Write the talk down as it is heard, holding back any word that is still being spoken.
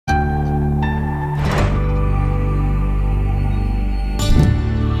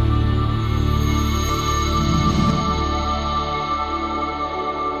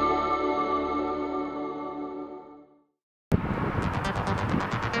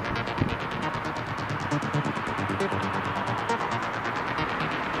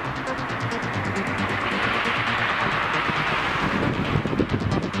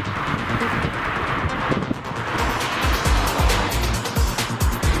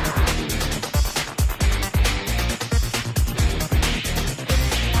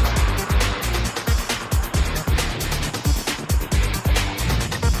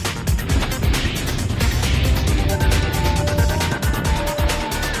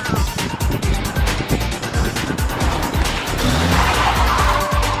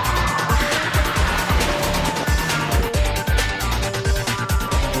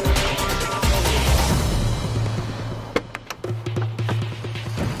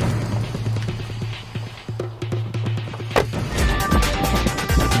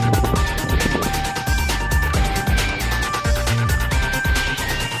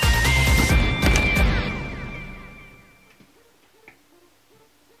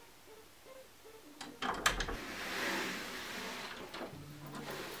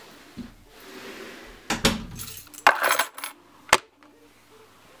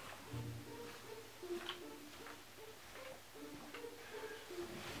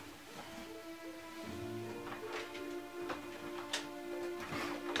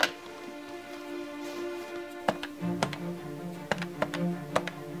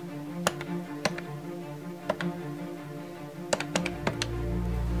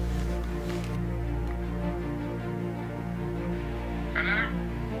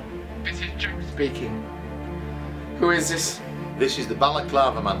Speaking. Who is this? This is the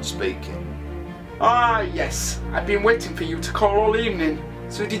balaclava man speaking. Ah, yes. I've been waiting for you to call all evening.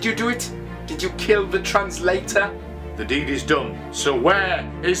 So did you do it? Did you kill the translator? The deed is done, so where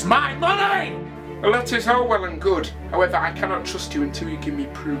is my money? Well, that is all well and good. However, I cannot trust you until you give me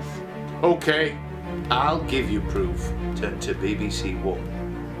proof. Okay, I'll give you proof. Turn to BBC One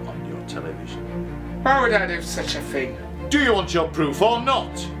on your television. Why would I do such a thing? Do you want your proof or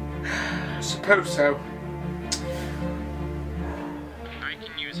not? I suppose so.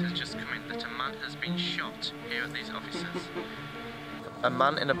 Breaking news has just come in that a man has been shot here at these offices. A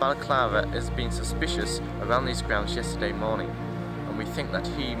man in a balaclava has been suspicious around these grounds yesterday morning, and we think that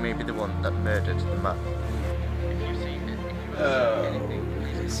he may be the one that murdered the man. If you see anything,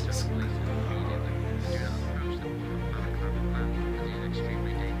 please just police immediately. Do not approach the balaclava man, as he is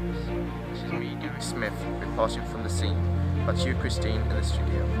extremely dangerous. This is me, Gary Smith, reporting from the scene. Back to you, Christine, in the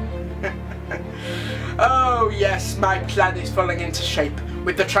studio. Oh yes, my plan is falling into shape.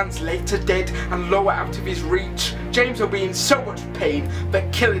 With the translator dead and Lower out of his reach, James will be in so much pain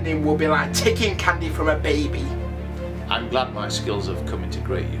that killing him will be like taking candy from a baby. I'm glad my skills have come into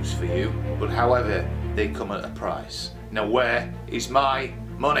great use for you, but however, they come at a price. Now where is my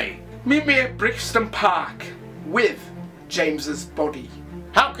money? Meet me at Brixton Park with James's body.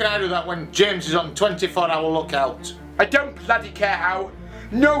 How can I do that when James is on 24-hour lookout? I don't bloody care how.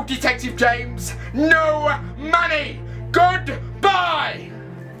 No Detective James, no money. Goodbye!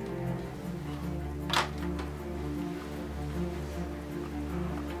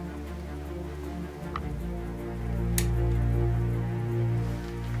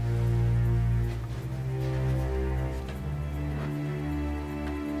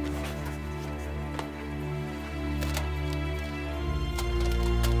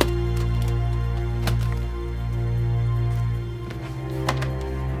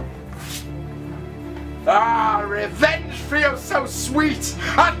 Ah, revenge feels so sweet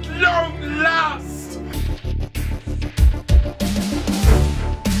at long last!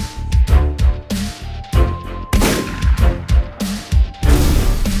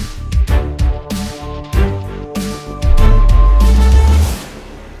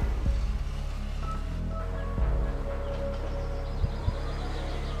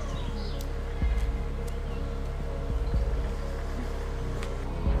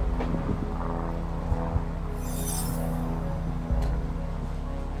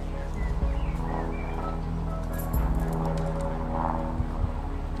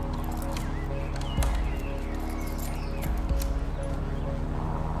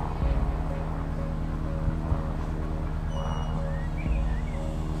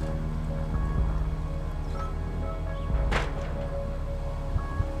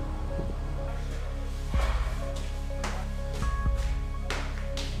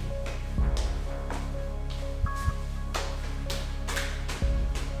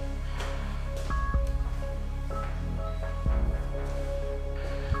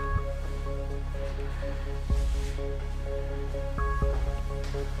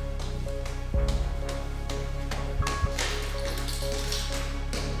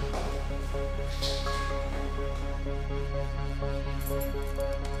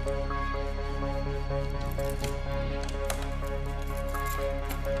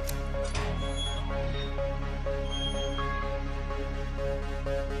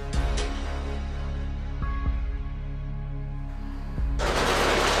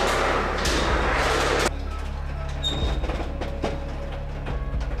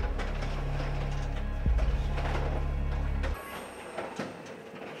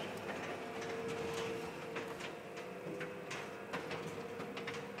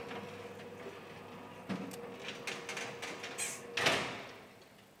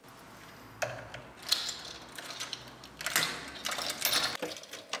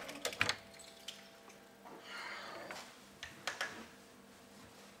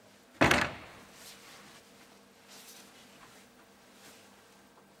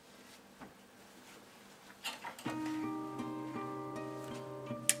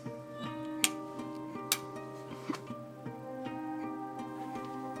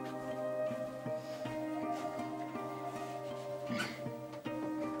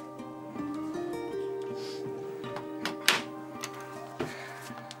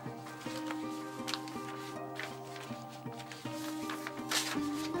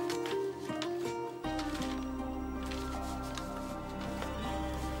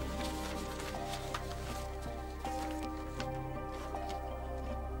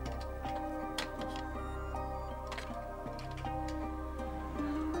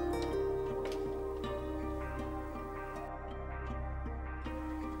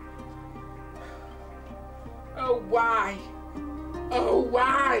 why? Oh,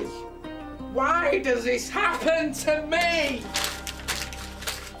 why? Why does this happen to me?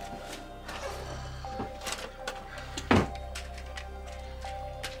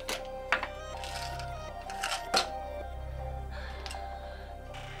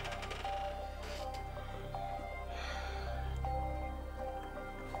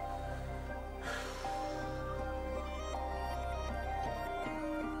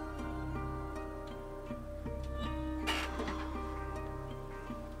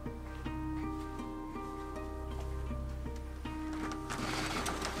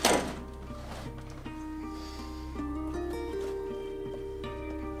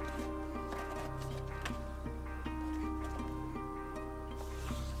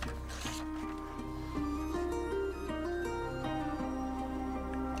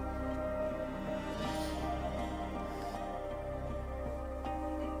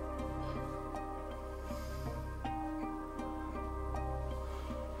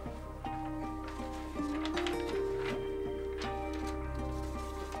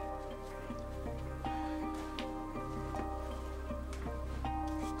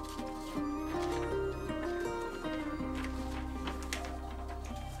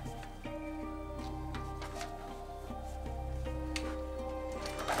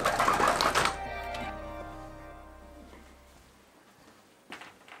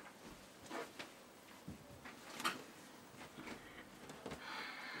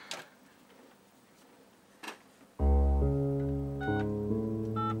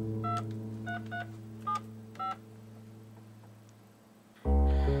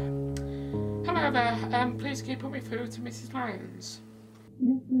 Please can you put me through to Mrs. Lyons?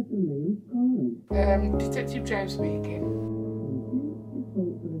 Yes, certainly. Who's calling? Detective James speaking. Just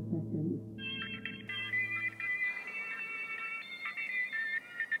wait for a second.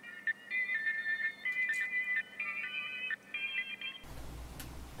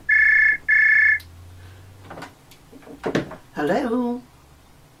 Hello?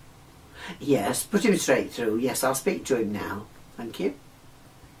 Yes, put him straight through. Yes, I'll speak to him now. Thank you.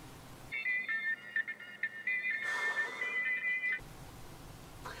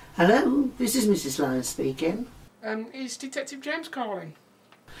 Hello, this is Mrs. Lyons speaking. Is Detective James calling?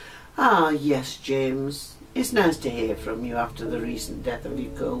 Ah, yes, James. It's nice to hear from you after the recent death of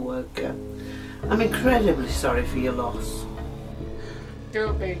your co-worker. I'm incredibly sorry for your loss.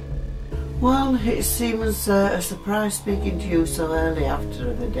 Don't be. Well, it seems a surprise speaking to you so early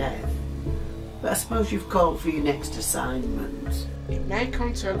after the death. But I suppose you've called for your next assignment. It may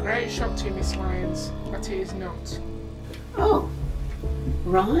come to a great shock to you, Miss Lyons, but it is not. Oh,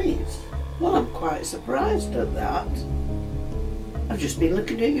 right. Well, I'm quite surprised at that. I've just been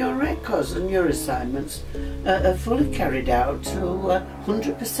looking at your records and your assignments are fully carried out to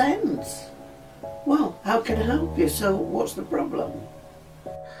 100%. Well, how can I help you? So, what's the problem?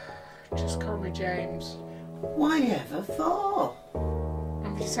 Just call me James. Why ever for?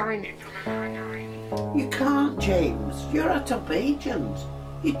 I'm resigning from MMXX. You can't, James. You're a top agent.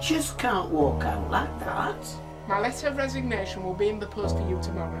 You just can't walk out like that. My letter of resignation will be in the post for you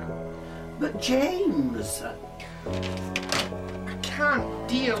tomorrow. But James... I can't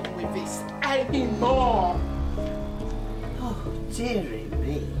deal with this anymore. Oh, dearie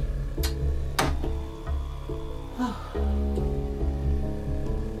me. Oh.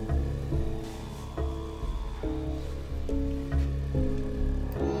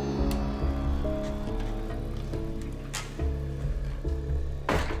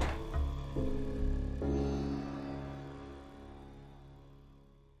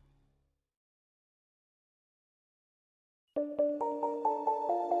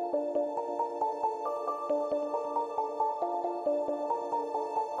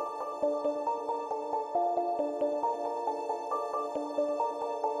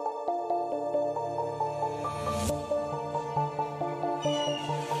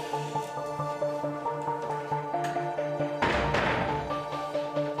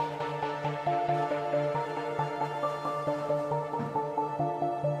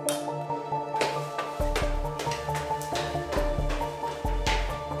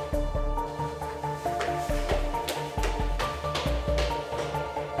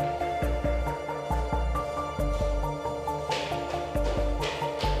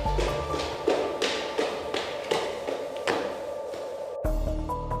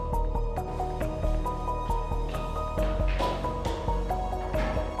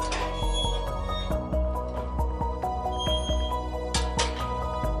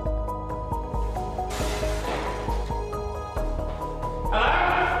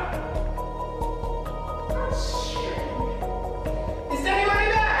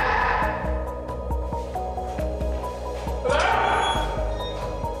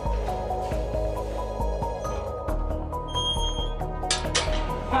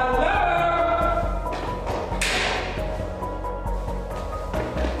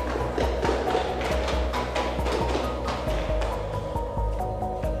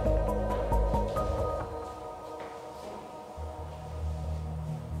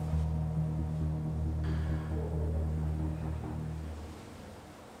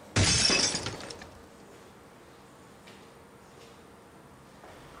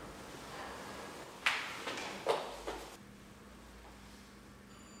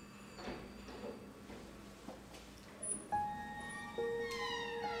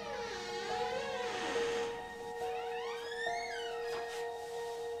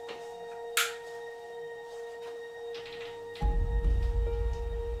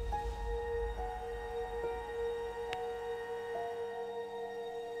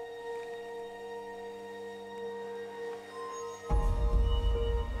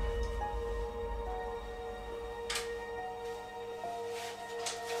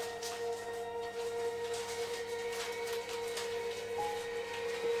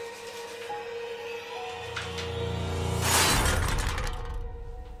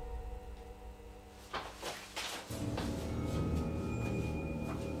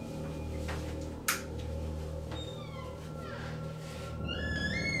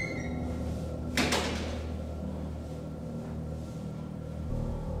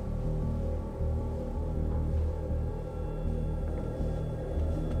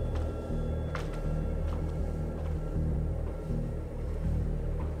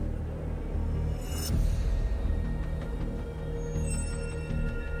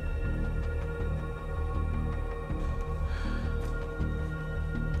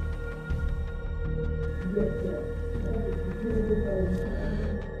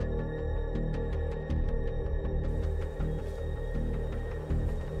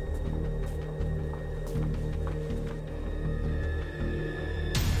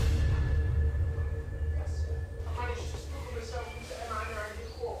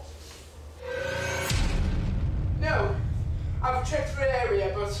 I've checked the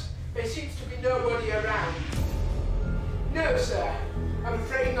area, but there seems to be nobody around. No, sir. I'm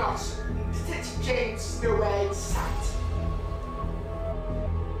afraid not. Detective James is nowhere in sight.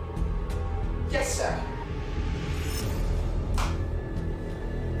 Yes, sir.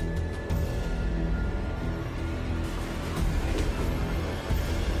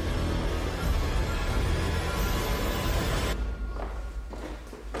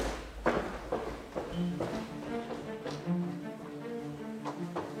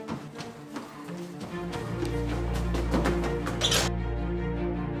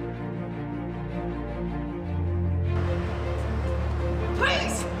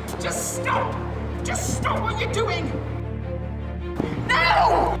 Just stop! Just stop what you're doing!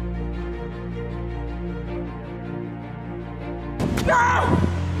 No! No!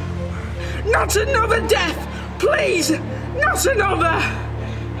 Not another death! Please! Not another!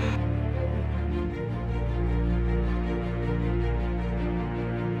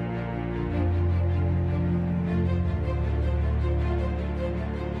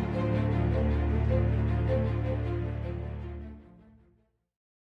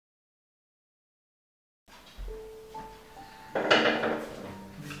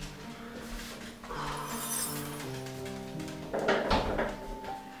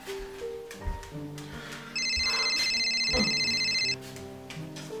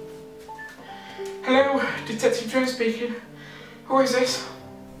 Hello, Detective Jones speaking. Who is this?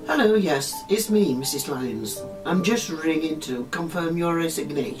 Hello, yes, it's me, Mrs. Lyons. I'm just ringing to confirm your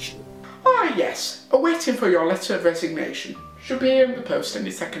resignation. Ah, yes. Awaiting for your letter of resignation. Should be here in the post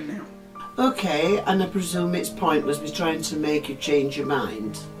any second now. Okay, and I presume it's pointless me trying to make you change your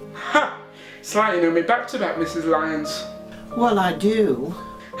mind. Ha! It's like you know me back to back, Mrs. Lyons. Well, I do.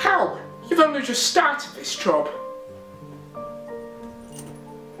 How? You've only just started this job.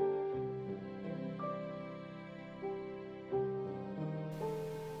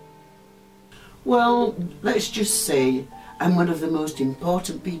 Well, let's just say I'm one of the most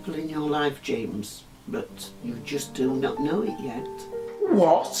important people in your life, James. But you just do not know it yet.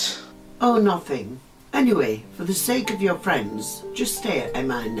 What? Oh, nothing. Anyway, for the sake of your friends, just stay at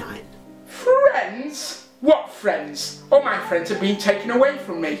MI9. Friends? What friends? All my friends have been taken away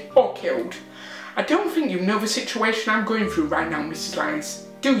from me, or killed. I don't think you know the situation I'm going through right now, Mrs. Lyons.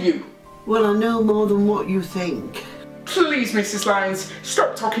 Do you? Well, I know more than what you think. Please, Mrs. Lyons,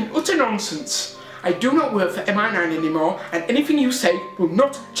 stop talking utter nonsense. I do not work for MI9 anymore, and anything you say will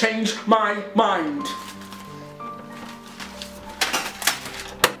not change my mind.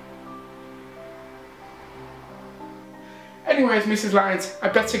 Anyways, Mrs. Lyons,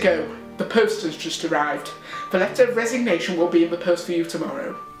 I'd better go. The post has just arrived. The letter of resignation will be in the post for you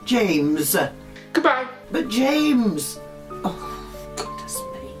tomorrow. James. Goodbye. But James. Oh, goodness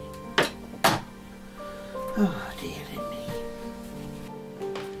me. Oh, dearie me.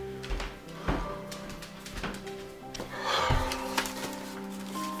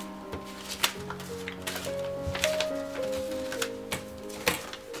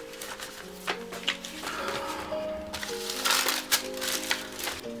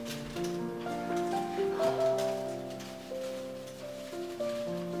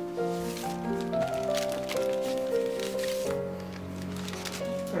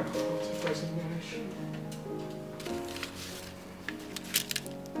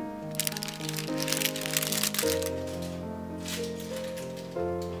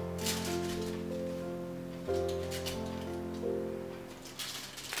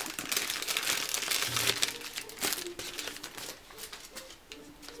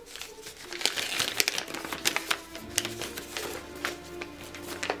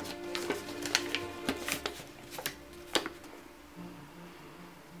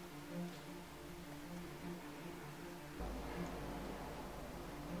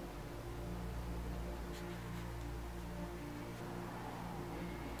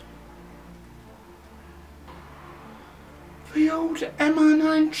 The old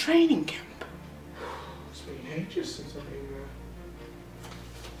MMXX training camp. It's been ages since I've been there.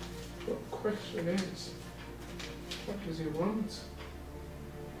 But the question is, what does he want?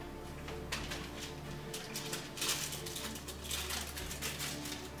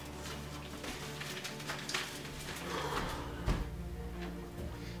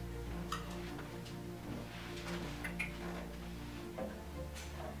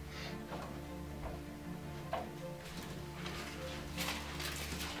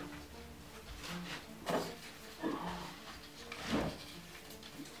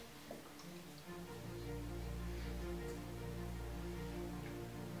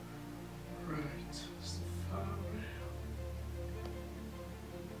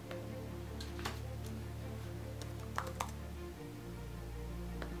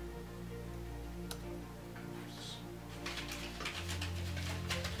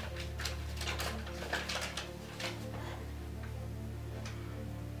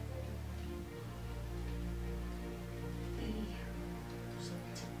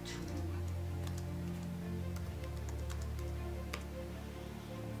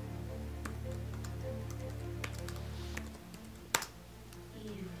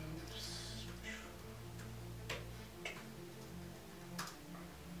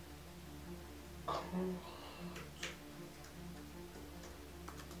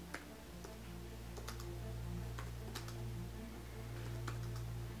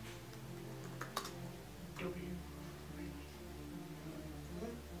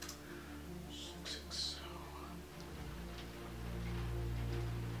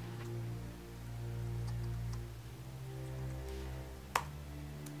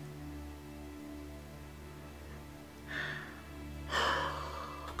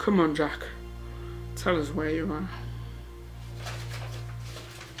 Come on, Jack. Tell us where you are.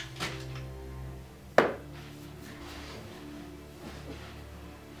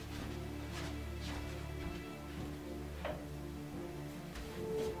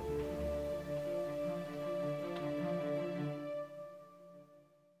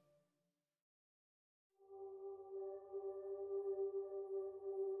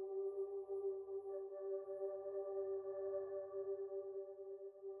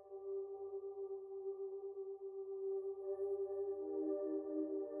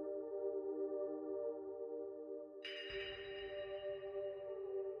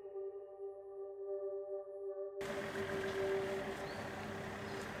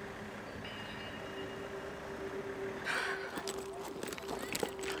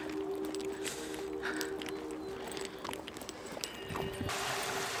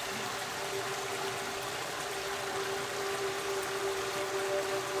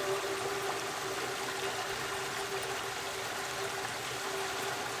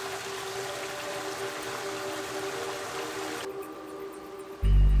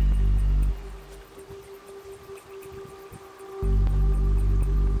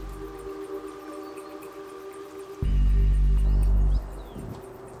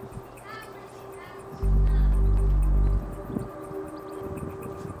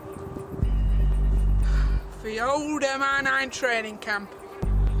 The old MMXX training camp.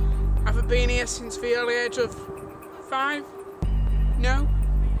 I've been here since the early age of 5? No?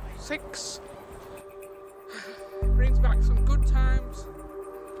 6? Brings back some good times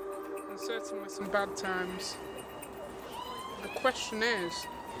and certainly some bad times. The question is,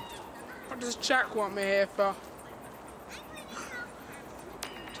 what does Jack want me here for?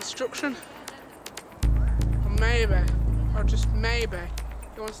 instruction? Or maybe, or just maybe,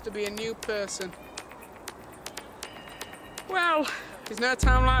 he wants to be a new person. Well, there's no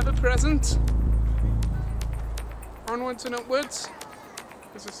time like the present. Onwards and upwards,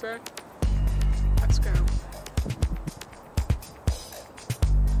 as I say. Let's go.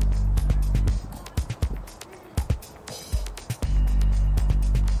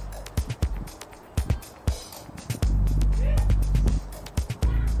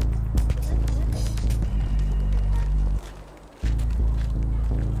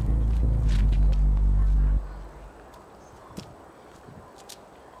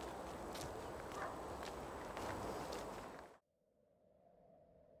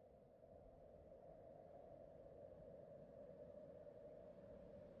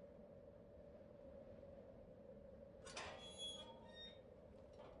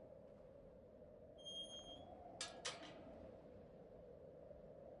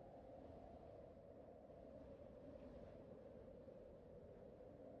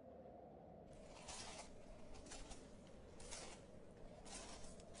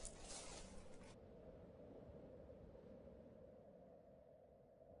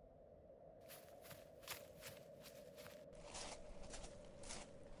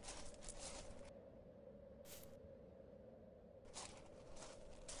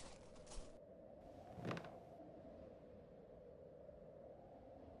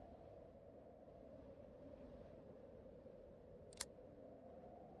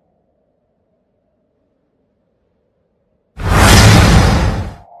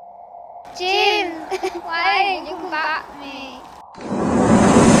 Jim, why did you come back me?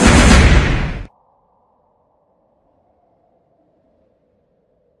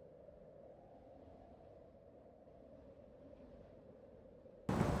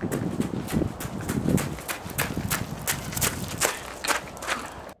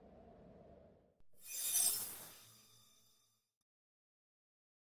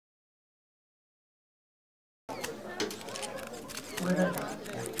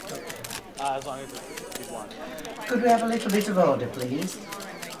 As long as it's one. Could we have a little bit of order, please?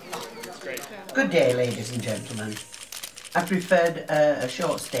 Great. Good day, ladies and gentlemen. I prepared a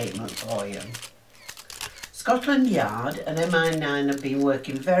short statement for you. Scotland Yard and MI9 have been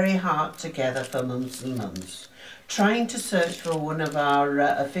working very hard together for months and months, trying to search for one of our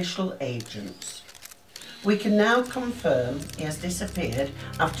official agents. We can now confirm he has disappeared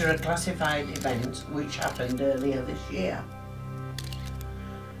after a classified event which happened earlier this year.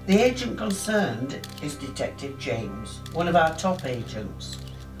 The agent concerned is Detective James, one of our top agents.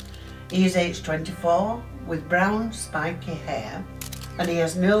 He is aged 24, with brown spiky hair, and he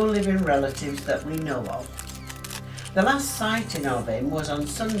has no living relatives that we know of. The last sighting of him was on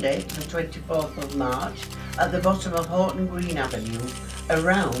Sunday, the 24th of March, at the bottom of Horton Green Avenue,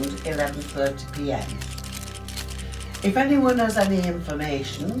 around 11:30 p.m. If anyone has any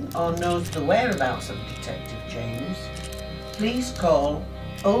information or knows the whereabouts of Detective James, please call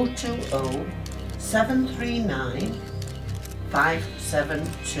 020 739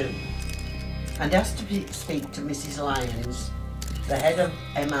 572 and ask to speak to Mrs. Lyons, the head of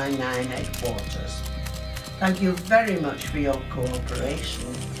MI9 headquarters. Thank you very much for your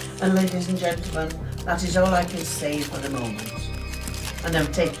cooperation, and ladies and gentlemen, that is all I can say for the moment, and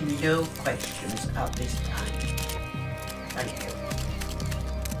I'm taking no questions at this time. Thank you.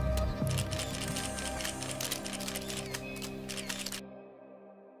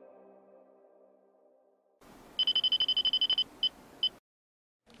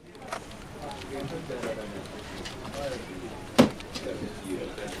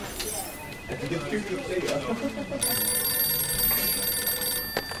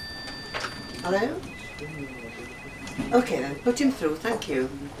 Hello? Okay then, put him through, thank you.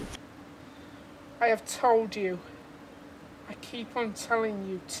 I have told you. I keep on telling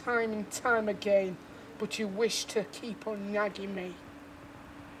you time and time again, but you wish to keep on nagging me.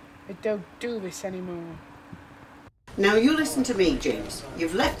 I don't do this anymore. Now you listen to me, James.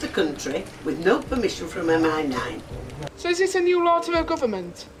 You've left the country with no permission from MI9. So is this a new law to the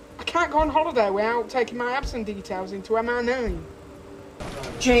government? I can't go on holiday without taking my absent details into MI9.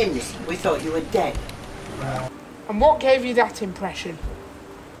 James, we thought you were dead. And what gave you that impression?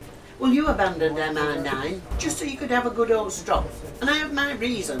 Well, you abandoned MI9 just so you could have a good old strop. And I have my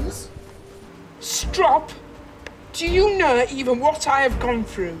reasons. Strop? Do you know even what I have gone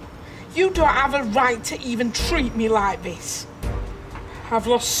through? You don't have a right to even treat me like this. I've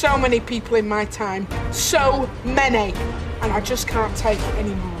lost so many people in my time. So many. And I just can't take it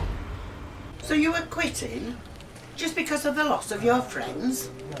anymore. So you were quitting just because of the loss of your friends?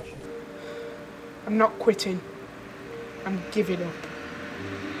 I'm not quitting. I'm giving up.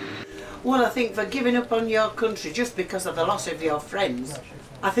 Well, I think for giving up on your country just because of the loss of your friends,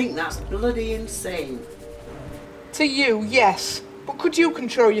 I think that's bloody insane. To you, yes. But could you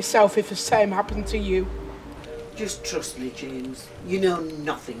control yourself if the same happened to you? Just trust me, James. You know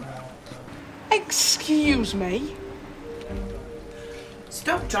nothing. Excuse me?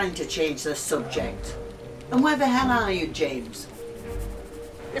 Stop trying to change the subject. And where the hell are you, James?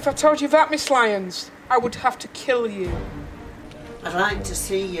 If I told you that, Miss Lyons, I would have to kill you. I'd like to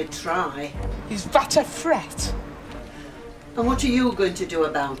see you try. Is that a threat? And what are you going to do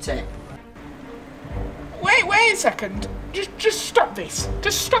about it? Wait a second. Just stop this.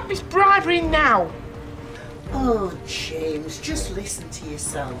 Just stop this bribery now. Oh, James, just listen to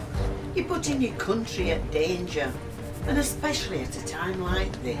yourself. You're putting your country at danger. And especially at a time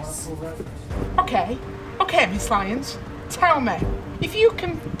like this. Okay, Miss Lyons. Tell me, if you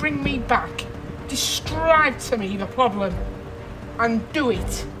can bring me back, describe to me the problem. And do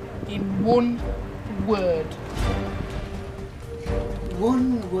it in one word.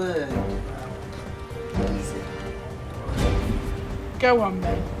 One word. Easy. Go on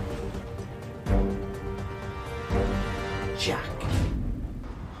then. Jack.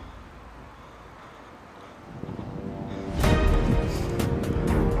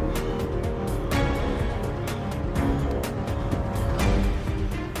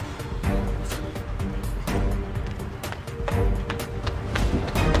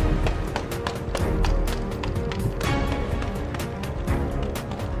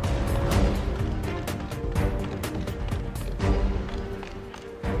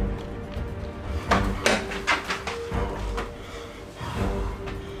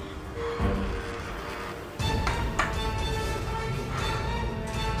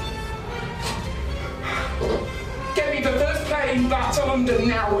 Back to London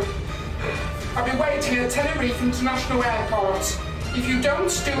now. I'll be waiting at Tenerife International Airport. If you don't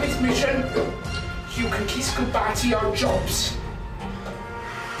do this mission, you can kiss goodbye to your jobs.